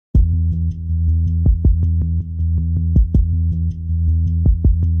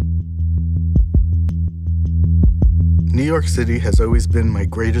New York City has always been my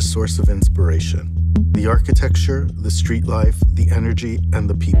greatest source of inspiration. The architecture, the street life, the energy, and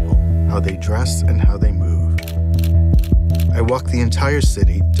the people, how they dress and how they move. I walked the entire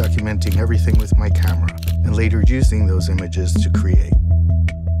city, documenting everything with my camera, and later using those images to create.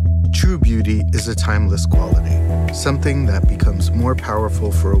 True beauty is a timeless quality, something that becomes more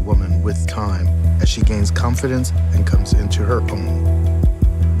powerful for a woman with time as she gains confidence and comes into her own.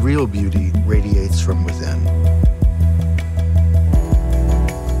 Real beauty radiates from within.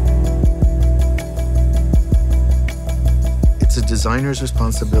 It's a designer's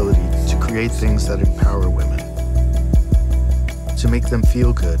responsibility to create things that empower women, to make them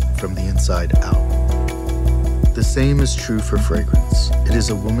feel good from the inside out. The same is true for fragrance. It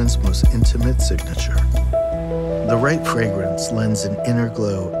is a woman's most intimate signature. The right fragrance lends an inner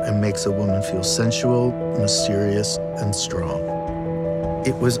glow and makes a woman feel sensual, mysterious, and strong.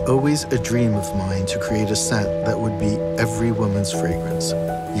 It was always a dream of mine to create a scent that would be every woman's fragrance,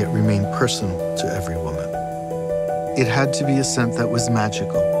 yet remain personal to every woman. It had to be a scent that was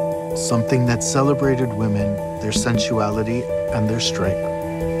magical, something that celebrated women, their sensuality, and their strength.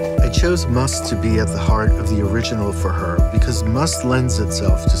 I chose musk to be at the heart of the original for her because musk lends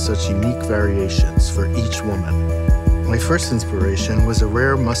itself to such unique variations for each woman. My first inspiration was a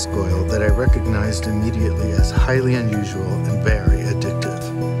rare musk oil that I recognized immediately as highly unusual and very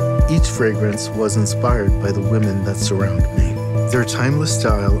addictive. Each fragrance was inspired by the women that surround me. Their timeless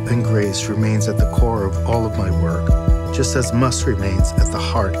style and grace remains at the core of all of my work, just as musk remains at the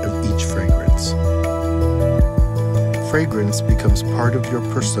heart of each fragrance. Fragrance becomes part of your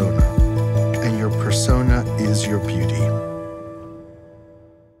persona, and your persona is your beauty.